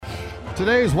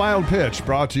Today's Wild Pitch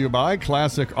brought to you by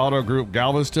Classic Auto Group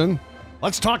Galveston.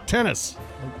 Let's talk tennis.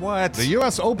 What? The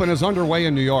U.S. Open is underway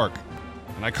in New York.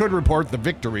 And I could report the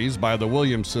victories by the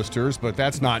Williams sisters, but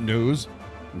that's not news.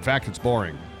 In fact, it's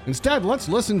boring. Instead, let's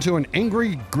listen to an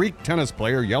angry Greek tennis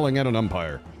player yelling at an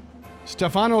umpire.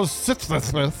 Stefanos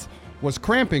Tsitsipas was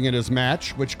cramping in his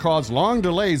match, which caused long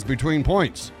delays between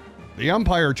points. The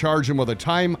umpire charged him with a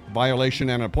time violation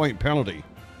and a point penalty.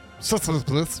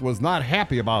 Tsitsipas was not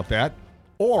happy about that,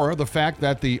 or the fact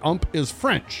that the ump is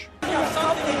French. And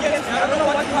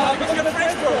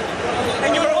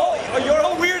you're all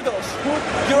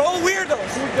weirdos. You're all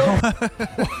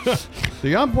weirdos.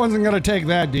 The ump wasn't going to take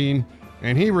that, Dean,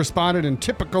 and he responded in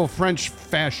typical French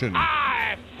fashion.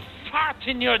 I fart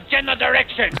in your general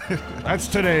direction. That's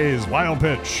today's Wild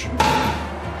Pitch.